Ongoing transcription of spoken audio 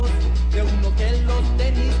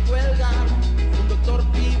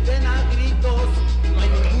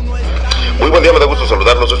buen día, me da gusto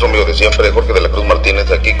saludarlos, soy su amigo de siempre, JORGEDELACRUZ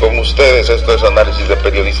Martínez, aquí con ustedes. Esto es Análisis de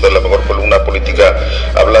Periodistas, la mejor columna política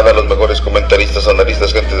hablada, los mejores comentaristas,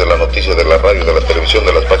 analistas, gente de la noticia, de la radio, de la televisión,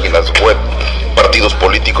 de las páginas web, partidos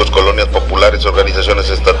políticos, colonias populares, organizaciones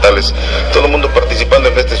estatales, todo el mundo participando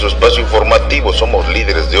en este su espacio informativo. Somos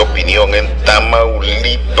líderes de opinión en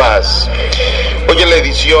Tamaulipas. Hoy en la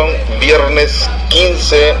edición viernes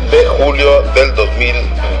 15 de julio del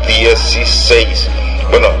 2016.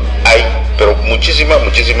 Bueno, hay pero muchísima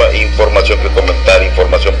información que comentar,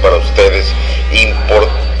 información para ustedes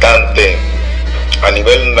importante. A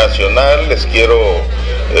nivel nacional les quiero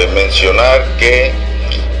mencionar que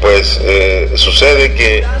pues sucede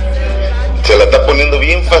que se la está poniendo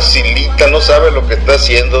bien facilita, no sabe lo que está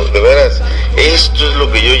haciendo, de veras. Esto es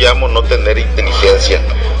lo que yo llamo no tener inteligencia.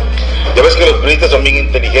 Ya ves que los periodistas son bien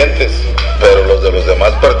inteligentes, pero los de los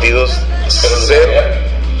demás partidos cero.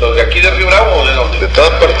 ¿Los de aquí de Río Bravo o de dónde? De todas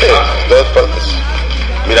partes, de todas partes.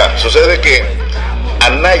 Mira, sucede que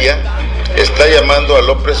ANAYA está llamando a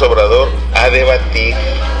López Obrador a debatir.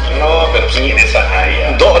 No, pero ¿quién es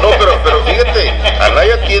ANAYA? No, pero fíjate,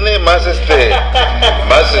 ANAYA tiene más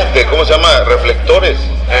 ¿cómo se llama? Reflectores.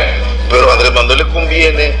 Pero a Andrés Manuel le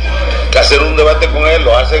conviene hacer un debate con él,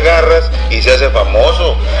 lo hace garras y se hace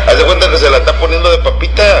famoso. Hace cuenta que se la está poniendo de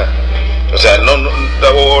papita. O sea, no,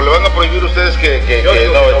 o le van a prohibir ustedes que no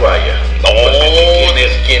vaya. No.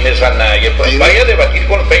 ¿Quién es ANAYA? Pues vaya a debatir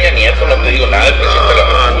con Peña Nieto, no te digo nada, el presidente de la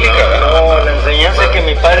República. No, la enseñanza que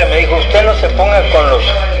mi padre me dijo, usted no se ponga con los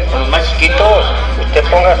más chiquitos, usted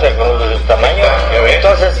póngase con los de su tamaño.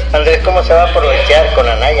 Entonces, Andrés, ¿cómo se va a aprovechar con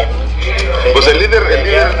ANAYA? Pues el líder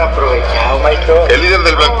aprovechado, maestro. El líder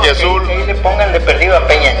del blanquiazul. Que ahí le pongan de perdido a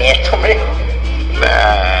Peña Nieto, hombre.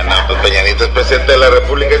 Pues Peña Nieto es presidente de la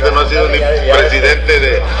República, este no ha sido ni presidente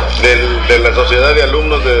de la sociedad de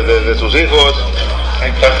alumnos de sus hijos.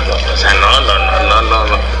 O sea, no.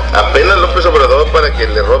 Apenas López Obrador para que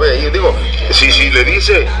le robe ahí. Digo, si le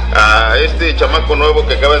dice a este chamaco nuevo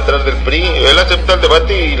que acaba de entrar del PRI, él acepta el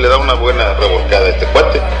debate y le da una buena revolcada a este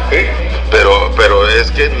cuate. ¿Sí? Pero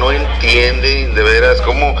es que no entienden de veras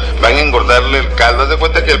cómo van a engordarle el caldo. Haz de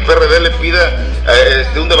cuenta que el PRD le pida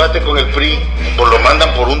un debate con el PRI, pues lo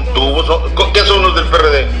mandan por un tubo. ¿Qué son los del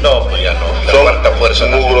PRD? No, pues ya no. Son cuarta fuerza,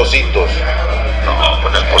 mugrositos. No,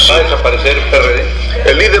 pues no es posible. ¿Va a desaparecer el PRD?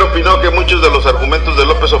 El líder opinó que muchos de los argumentos de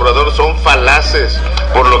López Obrador son falaces,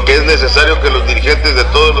 por lo que es necesario que los dirigentes de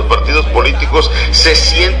todos los partidos políticos se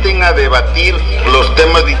sienten a debatir los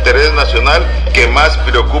temas de interés nacional que más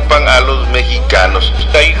preocupan a los mexicanos.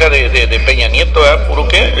 Esta hija de Peña Nieto, ¿eh? ¿Puro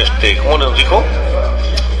qué? ¿Cómo nos dijo?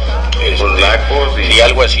 Y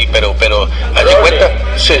algo así, pero haz de cuenta,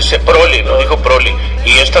 prole, nos dijo prole,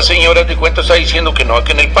 y esta señora de cuenta está diciendo que no,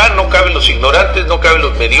 que en el PAN no caben los ignorantes, no caben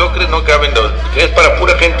los mediocres, no caben que es para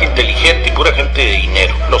pura gente inteligente y pura gente de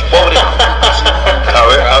dinero, los pobres. A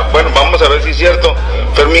ver, bueno, vamos a ver si es cierto.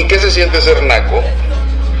 Fermín, ¿qué se siente ser naco?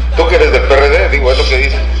 Tú que eres del PRD, digo, es lo que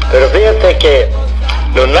dice. Pero fíjate que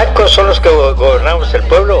los nacos son los que gobernamos el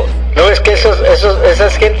pueblo. No es que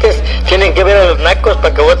esas gentes tienen que ver a los nacos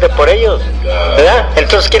para que vote por ellos, ¿verdad?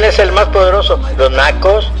 Entonces, ¿quién es el más poderoso? Los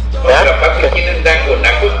nacos, ¿verdad? Pero aparte, ¿quién es naco?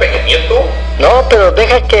 ¿Naco es Peña Nieto? No, pero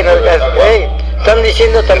deja que están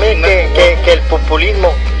diciendo también que el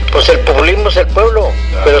populismo, pues el populismo es el pueblo,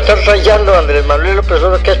 pero están rayando a Andrés Manuel López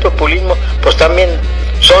Obrador que es populismo, pues también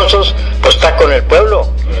sonsos, pues está con el pueblo.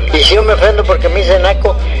 Y si yo me ofendo porque me dice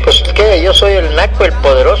naco, pues ¿qué? Yo soy el naco, el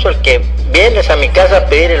poderoso, el que vienes a mi casa a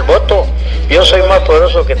pedir el voto. Yo soy más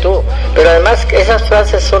poderoso que tú. Pero además esas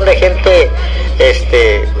frases son de gente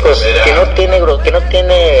pues que no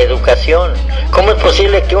tiene educación. ¿Cómo es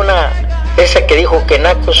posible que esa que dijo que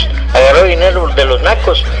nacos agarró dinero de los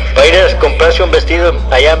nacos para ir a comprarse un vestido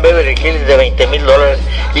allá en Beverly Hills de $20,000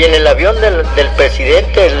 y en el avión del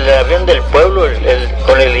presidente, el avión del pueblo,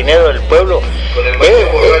 con el dinero del pueblo?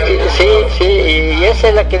 Sí, y esa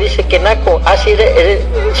es la que dice que naco. Sí,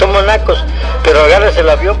 somos nacos, pero agarras el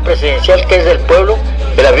avión presidencial que es del pueblo.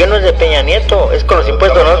 El avión no es de Peña Nieto, es con los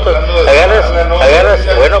impuestos nosotros. Agarras,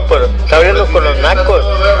 bueno, pues está hablando con los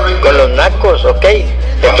nacos, ¿ok?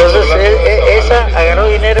 Entonces esa agarró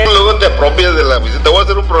dinero. Luego te apropias de la visita. Voy a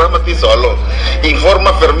hacer un programa a ti solo.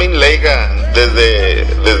 Informa FERMIN LEIJA desde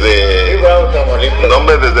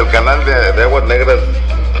el canal de Aguas Negras.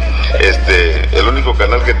 El único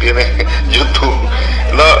canal que tiene YouTube.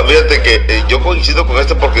 No, fíjate que yo coincido con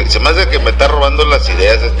esto porque se me hace que me está robando las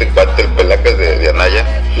ideas el Pelacas de ANAYA.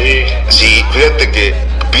 Sí, fíjate que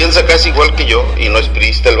piensa casi igual que yo y no es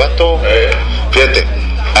priista el vato. Fíjate,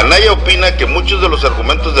 ANAYA opina que muchos de los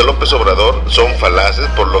argumentos de López Obrador son falaces,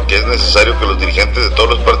 por lo que es necesario que los dirigentes de todos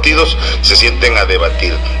los partidos se sienten a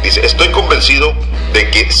debatir. Dice, estoy convencido de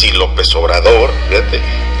que si López Obrador, fíjate,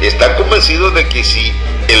 está convencido de que si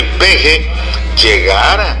el PEJE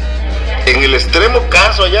llegara en el extremo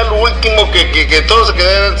caso, allá lo último, que todos se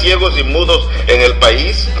quedaran ciegos y mudos en el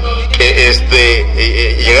país,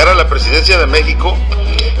 llegara a la presidencia de México,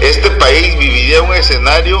 este país viviría un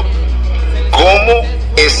escenario como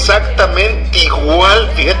exactamente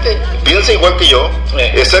igual, fíjate, piensa igual que yo,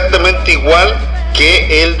 exactamente igual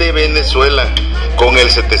que el de Venezuela, con el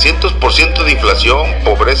 700% de inflación,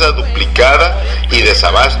 pobreza duplicada y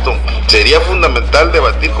desabasto. Sería fundamental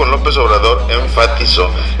debatir con López Obrador,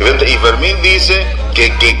 enfatizó. Y Fermín dice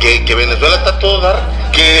que Venezuela está a todo dar,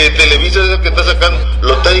 que Televisa es el que está sacando,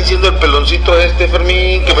 lo está diciendo el peloncito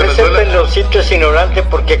Fermín, que Venezuela... Ese peloncito es ignorante,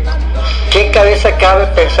 porque ¿qué cabeza cabe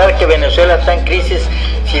pensar que Venezuela está en crisis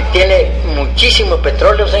si tiene muchísimo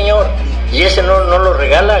petróleo, señor? Y ese no lo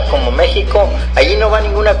regala como México. Allí no va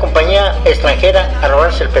ninguna compañía extranjera a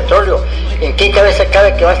robarse el petróleo. ¿En qué cabeza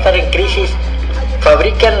cabe que va a estar en crisis?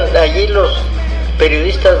 Fabrican allí los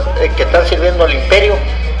periodistas que están sirviendo al imperio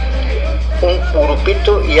un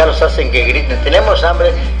grupito y ya los hacen que griten, tenemos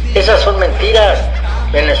hambre. Esas son mentiras.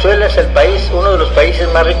 Venezuela es el país, uno de los países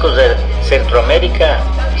más ricos de Centroamérica,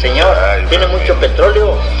 señor. Tiene mucho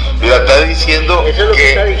petróleo. Mira, está diciendo eso es lo que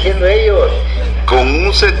está diciendo ellos. Con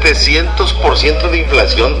un 700% de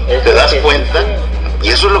inflación, eso ¿te das cuenta? Sí. Y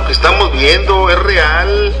eso es lo que estamos viendo, es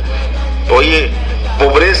real. Oye,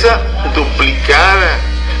 pobreza duplicada,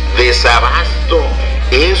 desabasto,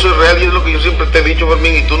 eso es real y es lo que yo siempre te he dicho,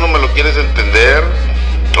 Fermín, y tú no me lo quieres entender.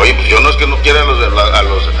 Oye, pues yo no es que no quiera a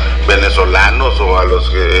los venezolanos o a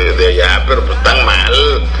los de allá, pero pues están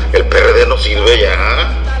mal. El PRD no sirve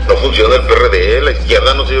ya, no funciona el PRD, la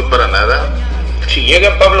izquierda no sirve para nada. Si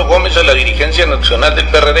llega Pablo Gómez a la dirigencia nacional del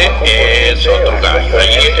PRD, es otro gallo,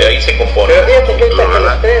 ahí se compone. Pero fíjate que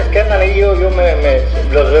los tres que andan ahí, yo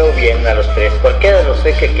los veo bien a los tres, cualquiera de los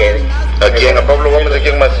tres que quede. ¿A quién? ¿A Pablo Gómez? ¿A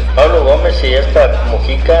quién más? Pablo Gómez y esta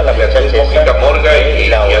Mujica, la muchacha Mujica Morga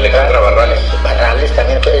y Alejandra Barrales. Barrales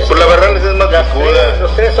también. Pues la Barrales es más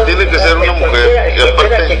picuda, tiene que ser una mujer. Y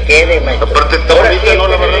aparte está bonita, ¿no?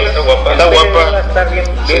 La Barrales está guapa. Está guapa. Va a estar bien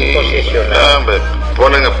posicionada. Hombre,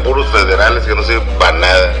 ponen a puros federales que no sirven para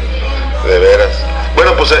nada, de veras.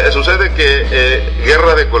 Bueno, pues sucede que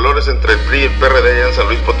guerra de colores entre el PRI y el PRD allá en San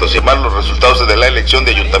Luis Potosí. Más los resultados de la elección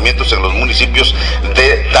de ayuntamientos en los municipios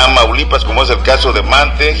de Tamaulipas, como es el caso de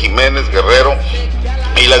Mante, Jiménez, Guerrero,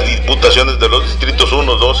 y las diputaciones de los distritos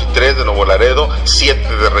 1, 2 y 3 de Nuevo Laredo,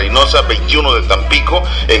 7 de Reynosa, 21 de Tampico.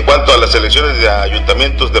 En cuanto a las elecciones de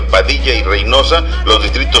ayuntamientos de Padilla y Reynosa, los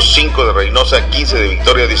distritos 5 de Reynosa, 15 de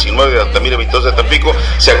Victoria, 19 de Altamira y 22 de Tampico,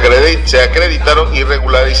 se acreditaron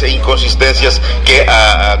irregularidades e inconsistencias que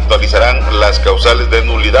actualizarán las causales de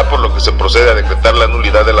nulidad, por lo que se procede a decretar la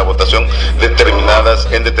nulidad de la votación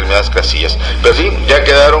en determinadas casillas. Pero sí, ya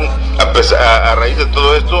quedaron, a raíz de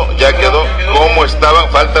todo esto, ya quedó como estaban.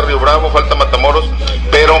 Falta Río Bravo, falta Matamoros,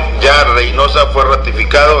 pero ya Reynosa fue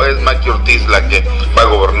ratificado, es Maqui Ortiz la que va a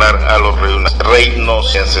gobernar a los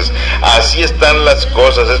reinosenses. Así están las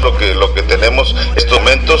cosas, es lo que tenemos estos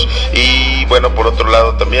momentos. Y bueno, por otro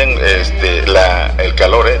lado también el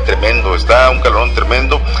calor, tremendo, está un calorón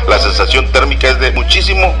tremendo, la sensación térmica es de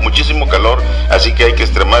muchísimo calor, así que hay que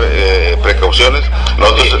extremar precauciones.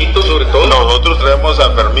 Nosotros traemos a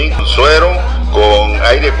Fermín con suero, con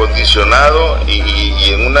aire acondicionado y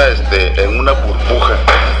en una burbuja,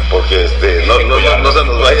 porque no se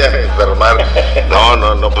nos vaya a enfermar.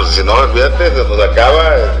 No, pues si no, olvídate, se nos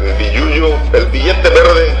acaba el billete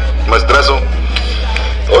verde, maestrazo.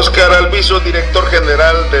 Oscar Alvizo, director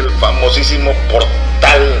general del famosísimo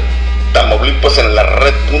portal Tamaulipas en la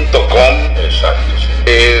red.com. Exacto.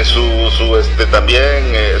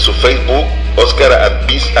 También su Facebook, Oscar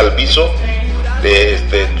Alvizo,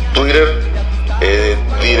 Twitter,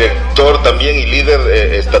 director también y líder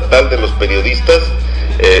estatal de los periodistas,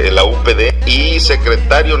 la UPD, y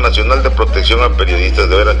secretario nacional de protección a periodistas.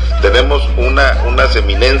 De veras, tenemos unas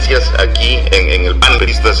eminencias aquí en el PAN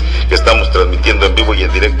Periodistas que estamos transmitiendo en vivo y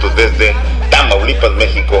en directo desde Tamaulipas,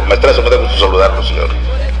 México. Maestrazo, me da gusto saludarlo, señor.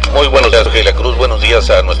 Muy buenos días, JORGEDELACRUZ. Buenos días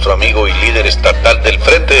a nuestro amigo y líder estatal del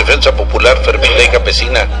Frente de Defensa Popular, FERMIN Ley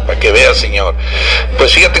Campesina, para que vea, señor.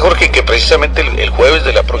 Pues fíjate, Jorge, que precisamente el jueves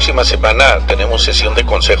de la próxima semana tenemos sesión de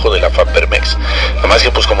consejo de la FAPERMEX. Nada más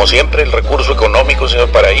que, pues como siempre, el recurso económico, señor,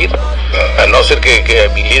 para ir, a no ser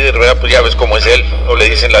que mi líder, ¿verdad? Pues ya ves cómo es él, o le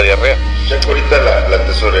dicen la diarrea. Checa ahorita la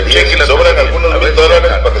tesorería, cheque, si sobran algunos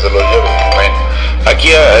 $1,000 para que se los lleve. Bueno,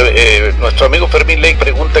 aquí nuestro amigo Fermín Ley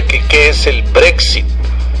pregunta que qué es el Brexit.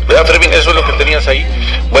 ¿Verdad, Fermín? Eso es lo que tenías ahí.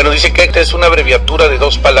 Bueno, dice que es una abreviatura de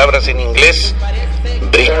 2 palabras en inglés.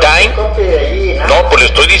 Britain. No, pues le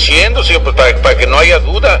estoy diciendo, sí, pues para que no haya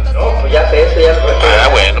duda. No, pues ya sé eso, ya lo sé. Ah,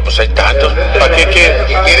 bueno, pues hay tantos. ¿Para qué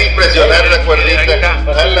quiere impresionar la cuerdita?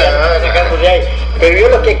 Pero yo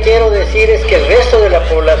lo que quiero decir es que el resto de la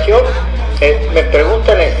población me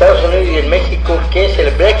preguntan en Estados Unidos y en México qué es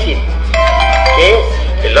el Brexit. ¿Qué es?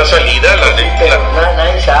 Es la salida,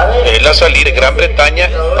 nadie sabe. Es la salida de Gran Bretaña.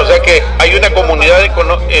 O sea que hay una comunidad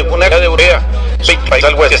de europea.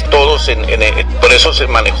 Algo así, todos por eso se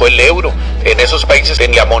manejó el euro. En esos países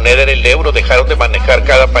la moneda era el euro, dejaron de manejar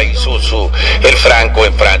cada país el franco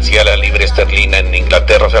en Francia, la libra esterlina en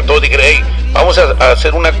Inglaterra. O sea, todos dijeron, hey, vamos a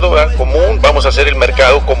hacer un acto común, vamos a hacer el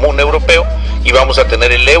mercado común europeo y vamos a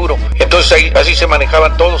tener el euro. Entonces así se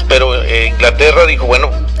manejaban todos, pero Inglaterra dijo, bueno,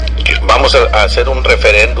 vamos a hacer un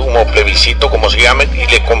referéndum o plebiscito, como se llame, y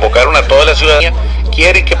le convocaron a toda la ciudadanía.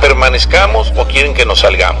 ¿Quieren que permanezcamos o quieren que nos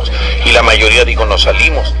salgamos? Y la mayoría dijo, nos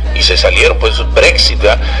salimos, y se salieron, pues es Brexit,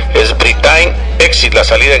 ¿verdad? Es Britain, Exit, la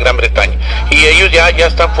salida de Gran Bretaña. Y ellos ya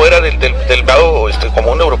están fuera del lado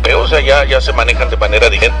común europeo, o sea, ya se manejan de manera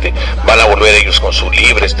diferente, van a volver ellos con su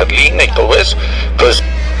libra esterlina y todo eso. Entonces,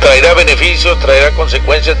 traerá beneficios, traerá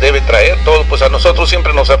consecuencias, debe traer todo, pues a nosotros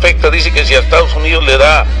siempre nos afecta. Dice que si a Estados Unidos le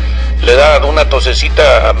da una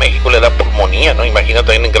tosecita, a México le da pulmonía, ¿no? Imagínate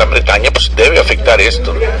también en Gran Bretaña, pues debe afectar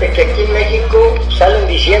esto. Fíjate que aquí en México salen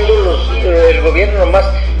diciendo el gobierno nomás,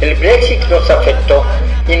 el Brexit nos afectó,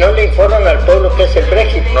 y no le informan al pueblo qué es el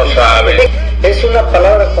Brexit. No sabe. Es una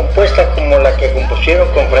palabra compuesta como la que compusieron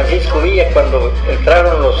con Francisco Villa cuando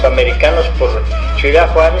entraron los americanos por Ciudad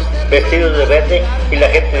Juárez, vestidos de verde, y la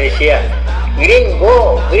gente decía,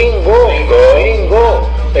 gringo, gringo, gringo,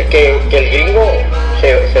 que el gringo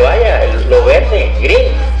se vaya, lo verde,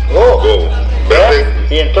 gringo, verde.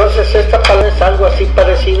 Y entonces esta palabra es algo así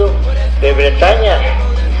parecido de Bretaña,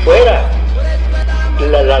 fuera,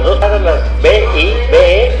 las dos palabras,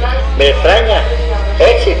 B-I-B-E, Bretaña,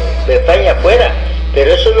 exit, Bretaña fuera,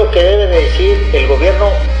 pero eso es lo que debe de decir el gobierno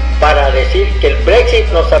para decir que el Brexit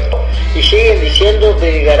nos afectó, y siguen diciendo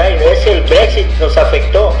Vidigaray, es el Brexit nos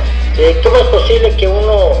afectó. ¿Cómo es posible que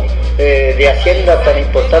uno de Hacienda tan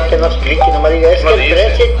importante no explique, nomás diga, es que el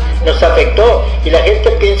Brexit nos afectó, y la gente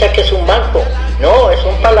piensa que es un banco? No, es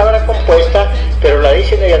una palabra compuesta, pero la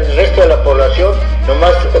dicen y el resto de la población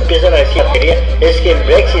nomás empiezan a decir, es que el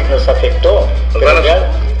Brexit nos afectó, pero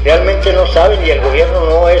realmente no saben, y el gobierno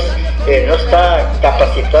no está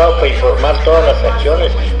capacitado para informar todas las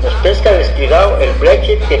acciones. Nos pesca descuidado el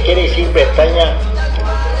Brexit, que quiere decir Bretaña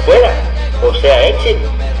fuera, o sea, exit.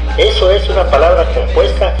 Eso es una palabra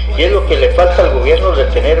compuesta, y es lo que le falta al gobierno, de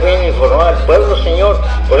tener bien informado al pueblo, señor.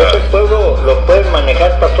 Por eso el pueblo lo puede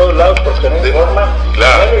manejar para todos lados, porque no informa.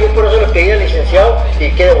 Claro. Bueno, yo por eso le pedí al licenciado y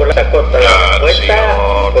quiere volar la corta la respuesta.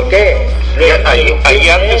 ¿Por qué? Ahí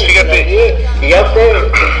antes, fíjate. Y ya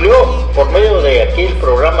usted cumplió por medio de aquí el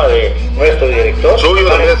programa de nuestro director. Suyo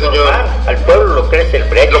también, señor. Al pueblo lo que es el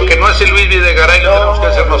Brexit. Lo que no es el Luis Videgaray lo tenemos que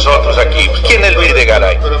hacer nosotros aquí. ¿Quién es Luis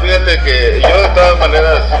Videgaray? Pero fíjate que yo de todas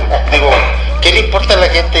maneras digo, ¿qué le importa a la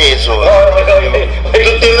gente eso? ¿Tú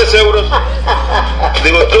tienes euros?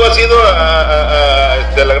 Digo, tú has ido a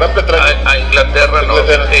la Gran Bretaña. A Inglaterra, no.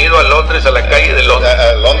 He ido a Londres, a la calle de Londres.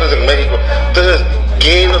 A Londres, en México. Entonces,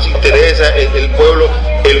 ¿qué nos interesa el pueblo?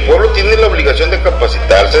 El pueblo tiene la obligación de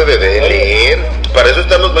capacitarse, de leer. Para eso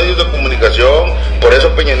están los medios de comunicación. Por eso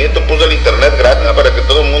Peña Nieto puso el internet gratis, para que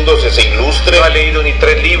todo el mundo se ilustre. No ha leído ni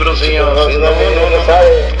 3 libros, señor. No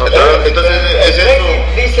sabe. Entonces, es eso.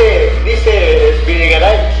 Dice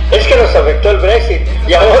Vidigaray, es que nos afectó el Brexit,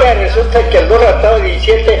 y ahora resulta que el dólar estaba a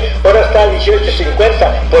 17, ahora está a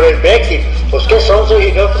 18.50 por el Brexit. Pues qué sonso,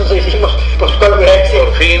 y nosotros hicimos pues con el Brexit.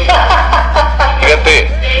 Por fin.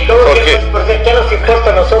 Fíjate. Porque ¿qué nos importa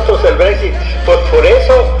a nosotros el Brexit? Pues por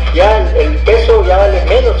eso ya el peso ya vale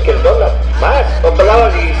menos que el dólar, más. Ojalá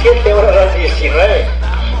 17, ahora da 19.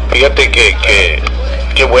 Fíjate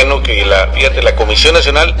que bueno que la Comisión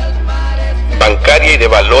Nacional Bancaria y de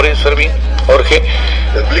Valores, Fermín, Jorge,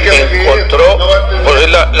 encontró pues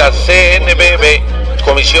la CNBB,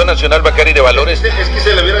 Comisión Nacional Bancaria y de Valores. Es que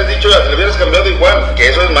se le hubieras dicho, le hubieras cambiado igual, que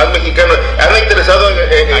eso es más mexicano. Anda interesado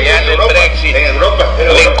en Europa, Brexit. En Europa.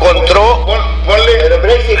 Le encontró. Ponle. Pero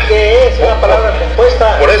Brexit, ¿qué es? Una palabra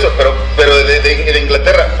compuesta. Por eso, pero de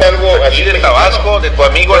Inglaterra, algo así de Tabasco, de tu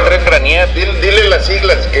amigo Andrés Granier. Dile las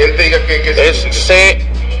siglas, que él te diga que es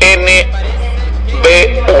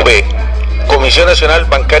CNBV, Comisión Comisión Nacional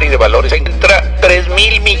Bancaria y de Valores entra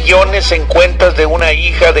 3,000 millones en cuentas de una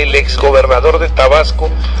hija del exgobernador de Tabasco,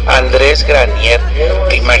 Andrés Granier.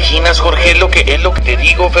 ¿Te imaginas, Jorge? Es lo que te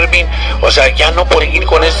digo, Fermín. O sea, ya no por ir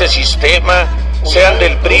con este sistema, sean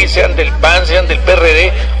del PRI, sean del PAN, sean del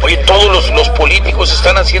PRD. Oye, todos los políticos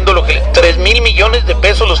están haciendo lo que... 3,000 millones de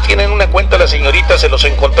pesos los tiene en una cuenta la señorita, se los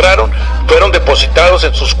encontraron, fueron depositados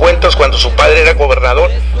en sus cuentas cuando su padre era gobernador.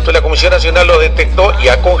 Entonces la Comisión Nacional lo detectó y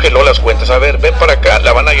ya congeló las cuentas. A ver, ven para acá,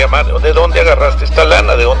 la van a llamar. ¿De dónde agarraste esta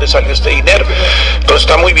lana? ¿De dónde salió este dinero? Entonces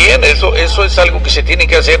está muy bien, eso es algo que se tiene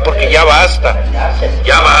que hacer porque ya basta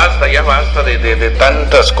de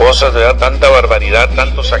tantas cosas, de tanta barbaridad,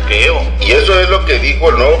 tanto saqueo. Y eso es lo que dijo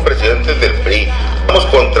el nuevo presidente del PRI. Vamos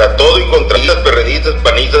contra todo y contra las perredistas,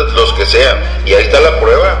 panistas, los que sean. Y ahí está la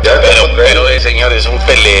prueba. Pero señor, es un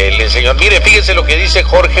pelele, señor. Mire, fíjese lo que dice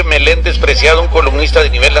Jorge Meléndez Preciado, un columnista de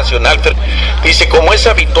nivel nacional. Dice, como es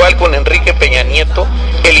habitual con Enrique Peña Nieto,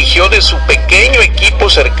 eligió de su pequeño equipo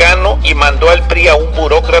cercano y mandó al PRI a un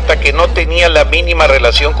burócrata que no tenía la mínima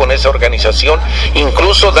relación con esa organización,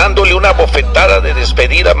 incluso dándole una bofetada de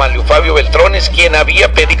despedida a Manlio Fabio Beltrones, quien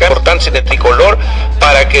había pedido importancia en el tricolor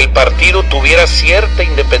para que el partido tuviera cierta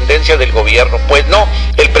independencia del gobierno. Pues no,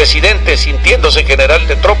 el presidente, sintiéndose general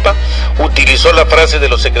de tropa, utilizó la frase de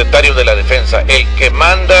los secretarios de la defensa: el que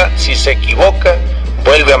manda, si se equivoca,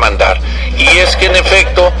 vuelve a mandar. Y es que en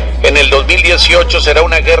efecto, en el 2018 será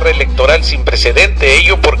una guerra electoral sin precedente,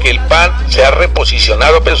 ello porque el PAN se ha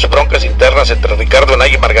reposicionado en sus broncas internas entre Ricardo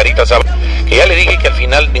Anaya y Margarita Zavala, que ya le dije que al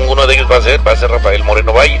final ninguno de ellos va a ser Rafael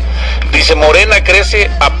Moreno Valle. Dice, Morena crece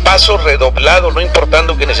a paso redoblado, no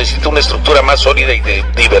importando que necesite una estructura más sólida y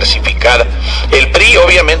diversificada. El PRI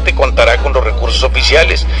obviamente contará con los recursos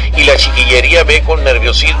oficiales y la chiquillería ve con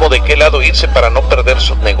nerviosismo de qué lado irse para no perder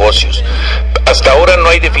sus negocios. Hasta ahora no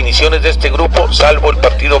hay definiciones de este grupo, salvo el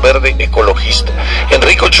Partido Verde Ecologista.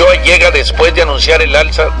 Enrique Ochoa llega después de anunciar el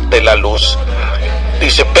alza de la luz.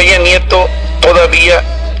 Dice, Peña Nieto todavía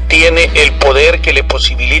tiene el poder que le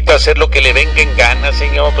posibilita hacer lo que le venga en gana,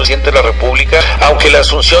 señor presidente de la República, aunque la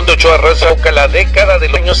asunción de Ochoa Reza toca la década de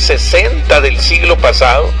los años 60 del siglo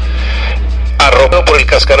pasado, arrojado por el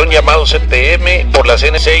cascarón llamado CTM, por la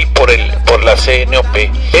CNC y por la CNOP.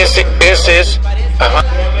 Ese es... Ajá.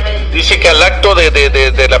 Dice que al acto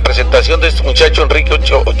de la presentación de este muchacho Enrique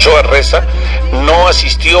Ochoa Reza no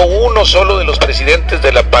asistió uno solo de los presidentes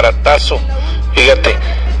del aparatazo, fíjate,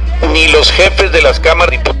 ni los jefes de las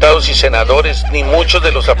cámaras, diputados y senadores, ni muchos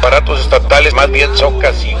de los aparatos estatales, más bien son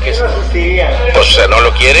caciques. Pues o sea, no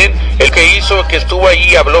lo quieren. El que estuvo ahí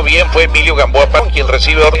y habló bien fue Emilio Gamboa, quien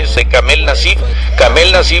recibe órdenes de Kamel Nasif.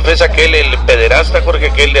 Kamel Nasif es el pederasta, Jorge,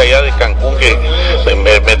 aquel de allá de Cancún que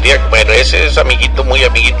me metía, bueno, ese es amiguito, muy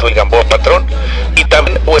amiguito del Gamboa patrón. Y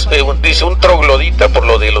también pues, dice un troglodita por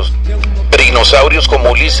lo de los dinosaurios como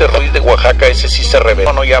Ulises Ruiz de Oaxaca, ese sí se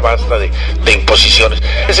reveló. No, ya basta de imposiciones.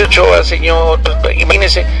 Ese Ochoa, señor, pues,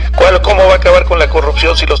 imagínese cómo va a acabar con la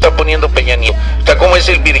corrupción si lo está poniendo Peña Nieto. Está como es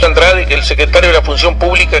el Virgilio Andrade, el secretario de la Función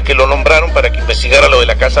Pública, que lo nombraron para que investigara lo de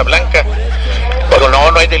la Casa Blanca. Pero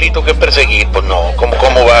no hay delito que perseguir, pues no,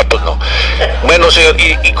 ¿cómo va? Pues no. Bueno, señor,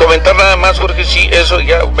 y comentar nada más, porque sí, eso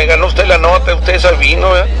ya, me ganó usted la nota, usted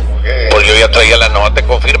Sabino, ¿eh? Pues yo ya traía la nota,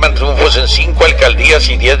 confirman triunfos en 5 alcaldías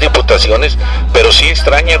y 10 diputaciones, pero sí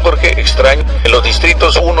extraña, Jorge, extraño. En los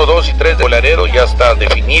distritos 1, 2 y 3 de Bolarero ya está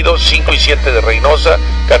definido, 5 y 7 de Reynosa,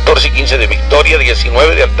 14 y 15 de Victoria,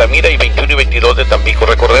 19 de Altamira y 21 y 22 de Tampico.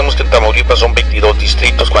 Recordemos que en Tamaulipas son 22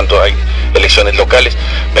 distritos cuando hay elecciones locales,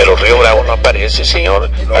 pero Río Bravo no aparece,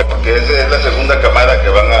 señor. No, porque esa es la segunda camada que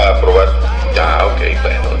van a aprobar. Ya, ok,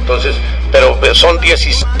 bueno, entonces... Pero son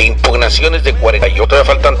 16 impugnaciones de 48,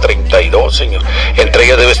 todavía faltan 32, señor. Entre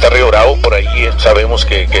ellas debe estar Río Bravo, por ahí sabemos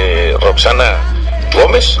que Roxana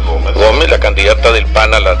Gómez, la candidata del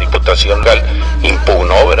PAN a la Diputación Local,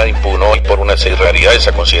 impugnó y por una irregularidades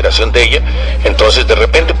a consideración de ella. Entonces de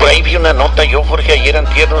repente por ahí vi una nota yo, Jorge, ayer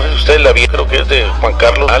antier, no sé si ustedes la vieron, creo que es de Juan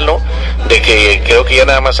Carlos Alno, de que creo que ya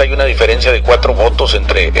nada más hay una diferencia de 4 votos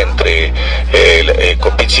entre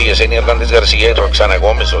Copitzi, Yesenia Hernández García y Roxana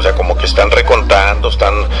Gómez. O sea, como que están recontando,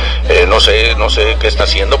 no sé qué está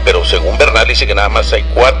haciendo, pero según Bernal dice que nada más hay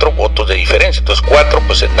 4 votos de diferencia. Entonces 4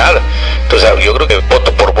 pues es nada. Entonces yo creo que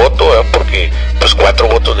voto por voto, porque pues 4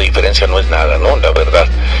 votos de diferencia no es nada, ¿no? La verdad.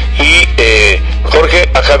 Y Jorge,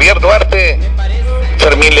 a Javier Duarte,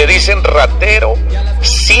 Fermín, le dicen ratero,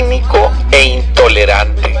 cínico e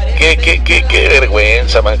intolerante. Qué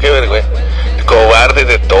vergüenza, man, qué vergüenza. cobarde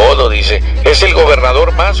de todo, dice. Es el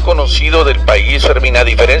gobernador más conocido del país, Fermín. A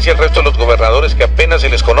diferencia del resto de los gobernadores que apenas se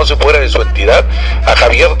les conoce fuera de su entidad, a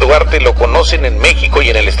Javier Duarte lo conocen en México y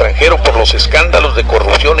en el extranjero por los escándalos de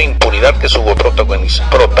corrupción e impunidad que estuvo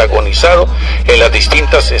protagonizado en las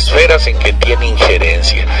distintas esferas en que tiene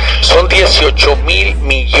injerencia. Son 18,000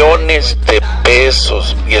 millones de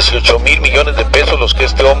pesos, 18,000 millones de pesos los que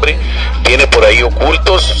este hombre tiene por ahí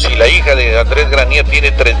ocultos. Si la hija de Andrés Granier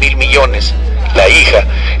tiene 3,000 millones, la hija,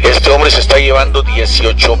 este hombre se está llevando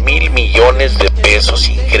 18,000 millones de pesos,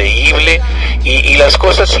 increíble, y las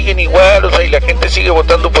cosas siguen igual, o sea, y la gente sigue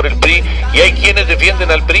votando por el PRI, y hay quienes defienden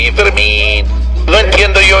al PRI, Fermín. No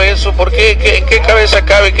entiendo yo eso. ¿Por qué? ¿En qué cabeza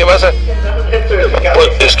cabe que vas a...? Pues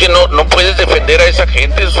es que no puedes defender a esa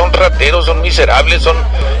gente. Son rateros, son miserables,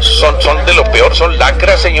 son de lo peor, son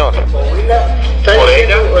lacras, señor. Está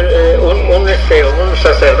diciendo un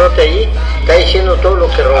sacerdote allí, está diciendo todo lo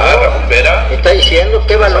que robó. Está diciendo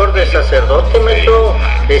qué valor de sacerdote, maestro.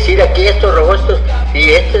 Decir aquí esto robó esto y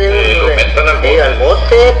este debe ir al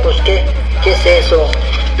bote. Pues qué es eso.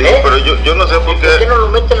 Digo, pero yo no sé por qué. ¿Por qué no lo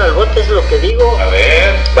meten al bote? Es lo que digo. A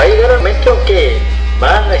ver. Va a llegar un momento en que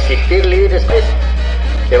van a existir líderes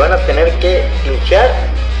que van a tener que luchar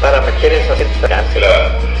para meter esas cárceles.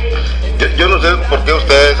 Yo no sé por qué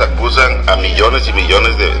ustedes acusan a millones y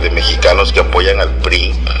millones de mexicanos que apoyan al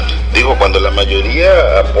PRI. Digo, cuando la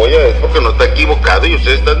mayoría apoya es porque no está equivocado y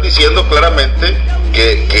ustedes están diciendo claramente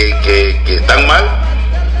que están mal.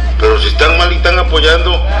 Pero si están mal y están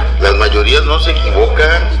apoyando, las mayorías no se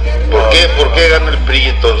equivocan. ¿Por qué gana el PRI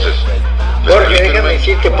entonces? Jorge, déjame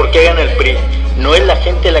decirte por qué gana el PRI. No es la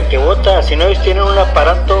gente la que vota, sino ellos tienen un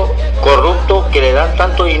aparato corrupto que le dan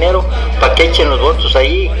tanto dinero para que echen los votos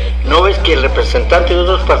ahí. ¿No ves que el representante de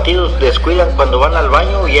otros partidos descuidan cuando van al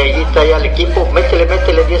baño y allí está ya el equipo?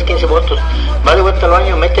 Métele 10, 15 votos. Va de vuelta al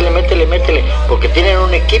baño, métele. Porque tienen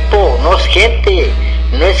un equipo, no es gente,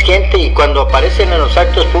 y cuando aparecen en los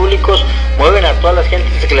actos públicos mueven a todas las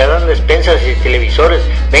gentes que le dan despensas y televisores.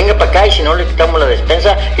 Venga para acá y si no le quitamos la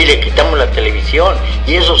despensa y le quitamos la televisión.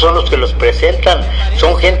 Y esos son los que los presentan.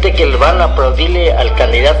 Son gente que le van a aplaudirle al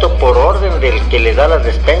candidato por orden del que le da las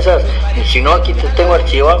despensas. Y si no, aquí te tengo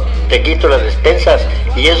archivado, te quito las despensas.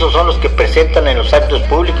 Y esos son los que presentan en los actos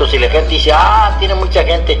públicos y la gente dice, tiene mucha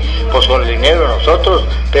gente, pues con el dinero de nosotros.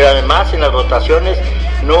 Pero además en las votaciones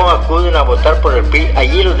no acuden a votar por el PRI.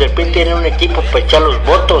 Allí los del PRI tienen un equipo para echar los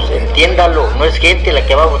votos, entiéndalo. No es gente la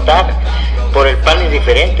que va a votar. Por el PAN es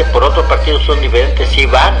diferente, por otros partidos son diferentes, sí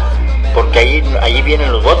van, porque allí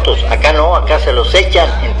vienen los votos. Acá no, acá se los echan,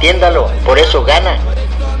 entiéndalo, por eso gana.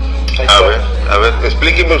 A ver,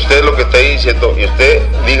 explíqueme usted lo que está diciendo y usted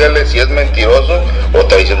dígale si es mentiroso o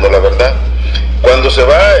está diciendo la verdad. Cuando se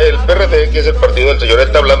va el PRD, que es el partido del señor,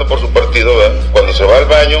 está hablando por su partido, ¿verdad? Cuando se va al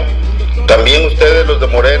baño, también ustedes, los de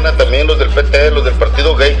Morena, también los del PT, los del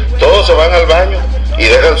partido gay, todos se van al baño y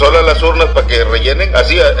dejan solas las urnas para que rellenen.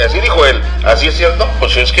 Así dijo él, así es cierto.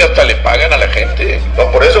 Pues es que hasta le pagan a la gente. No,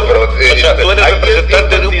 por eso, pero... o sea, tú eres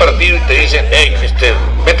representante de un partido y te dicen, hey,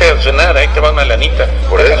 vete a cenar, ahí te va una lanita.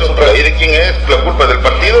 Por eso, pero ahí de quién es, ¿la culpa del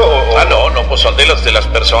partido o...? No, pues son de las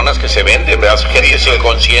personas que se venden, ¿verdad? Gente sin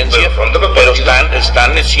conciencia, pero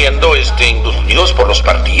están siendo inducidos por los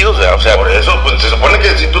partidos, ¿verdad? O sea, por eso, pues se supone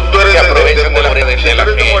que si tú eres de la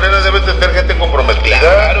Morena, debes de tener gente comprometida,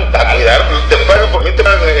 claro, a cuidar, te pagan por mí, te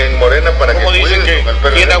pagan en Morena para que cuides con el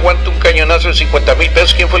PRD. ¿Quién aguanta un cañonazo de 50,000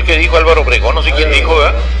 pesos? ¿Quién fue el que dijo? Álvaro Obregón, no sé quién dijo,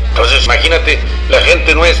 ¿verdad? Entonces, imagínate, la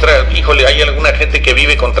gente nuestra, híjole, hay alguna gente que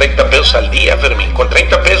vive con 30 pesos al día, Fermín, con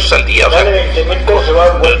 30 pesos al día, o sea... No,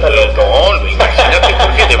 imagínate,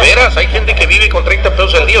 porque de veras, hay gente que vive con 30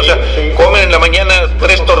 pesos al día, o sea, comen en la mañana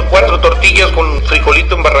 4 tortillas con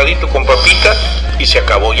frijolito embarradito con papita y se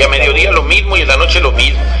acabó, y a mediodía lo mismo y en la noche lo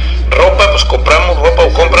mismo. Ropa, pues compramos ropa o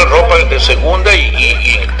compras ropa de segunda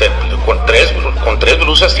y con tres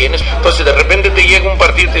blusas tienes. Entonces de repente te llega un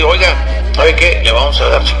partido y te dice, oiga, ¿sabe qué? Le vamos a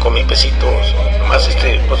dar 5,000 pesitos. Nomás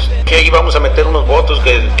pues que ahí vamos a meter unos votos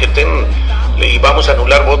y vamos a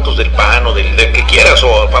anular votos del PAN o del que quieras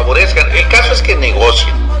o favorezcan. El caso es que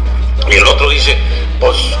negocien. Y el otro dice,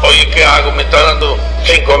 pues, oye, ¿qué hago? Me está dando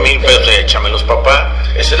 5,000 pesos, échamelos, papá.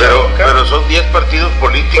 Pero son 10 partidos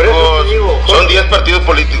políticos. Son 10 partidos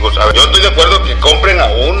políticos. A ver, yo estoy de acuerdo que compren a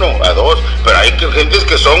uno, a dos, pero hay gentes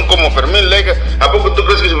que son como Fermín LEIJA. ¿A poco tú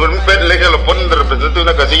crees que si Fermín LEIJA lo ponen de representante de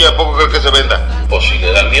una casilla, a poco crees que se venda? Pues si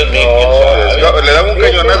le dan 10,000, le dan un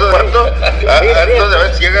cañonazo tanto. Entonces, a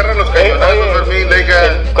ver si agarran los cañonazos, Fermín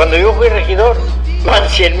LEIJA. Cuando yo fui regidor, man,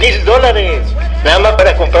 $100,000, nada más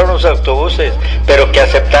para comprar unos autobuses, pero que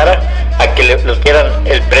aceptara a que los dieran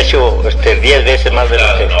el precio 10 veces más de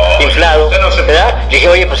lo que inflado, ¿verdad? Dije,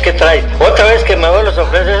 oye, pues ¿qué traes? Otra vez que me vuelves a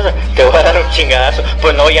ofrecer eso, te voy a dar un chingadazo.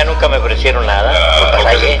 Pues no, ya nunca me ofrecieron nada.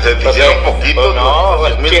 Se te hicieron poquitos, no,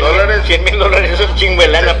 $100,000. $100,000 es un chingo de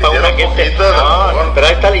lana para una gente. No, pero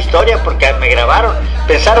ahí está la historia, porque me grabaron.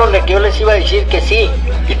 Pensaron de que yo les iba a decir que sí,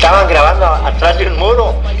 y estaban grabando atrás de un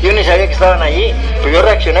muro. Yo ni sabía que estaban allí, pero yo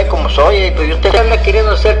reaccioné como soy, y pues usted anda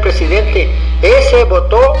queriendo ser presidente. Ese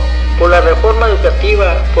votó por la reforma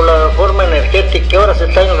educativa, por la reforma energética, que ahora se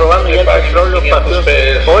están robando ya el petróleo.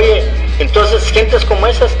 Oye, entonces gentes como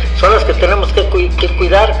esas son las que tenemos que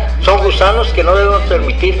cuidar. Son gusanos que no debemos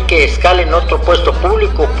permitir que escalen otro puesto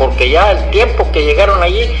público, porque ya el tiempo que llegaron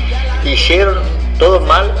allí hicieron todo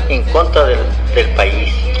mal en contra del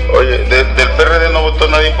país. Oye, ¿del PRD no votó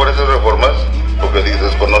nadie por esas reformas? Porque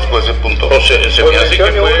desconozco ese punto. O sea, se me hace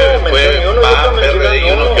que fue PRD y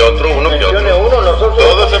uno que otro.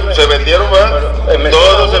 Todos se vendieron, ¿verdad?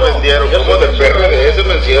 Todos se vendieron, como del PRD se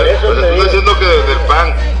mencionó. Pues estoy diciendo que del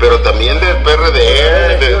PAN, pero también del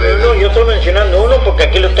PRD. Yo estoy mencionando uno porque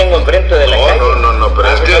aquí lo tengo enfrente de la calle. No, pero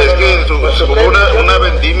es que hubo una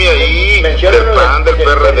vendimia ahí del PAN, del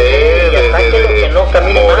PRD, de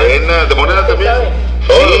Morena, de Morena también.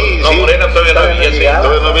 Sí, Morena todavía no había.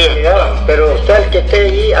 Pero usted, el que esté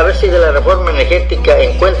ahí, a ver si de la reforma energética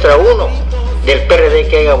encuentra uno del PRD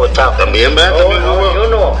que haya votado. También, ¿verdad? Yo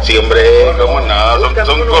no. Sí, hombre, cómo no,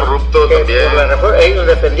 son corruptos también. Ellos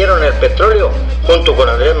defendieron el petróleo junto con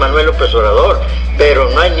Andrés Manuel López Obrador, pero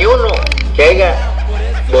no hay ni uno que haya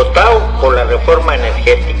votado por la reforma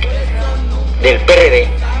energética del PRD.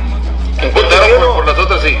 Votaron por las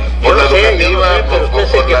otras, sí, por la educativa, por la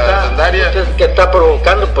secundaria. Usted que está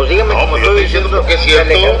provocando, pues dígame, como estoy diciendo, porque es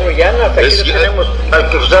cierto. Alejandro Llanas, aquí lo tenemos al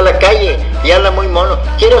cruzar la calle y anda muy mono.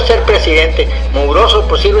 Quiero ser presidente, mugroso,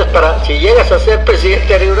 pues sirves para, si llegas a ser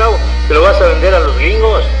presidente de Río Bravo, te lo vas a vender a los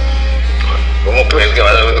gringos. ¿Cómo crees que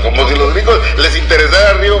va a ser? Como si los gringos les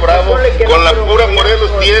interesara Río Bravo, con la pura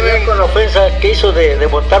Morelos tienen. Con la ofensa que hizo de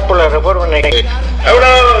votar por la reforma energética.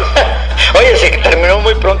 ¡Vámonos! Oye, se terminó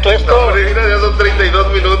muy pronto esto. No, mira, ya son 32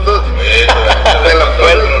 minutos. De la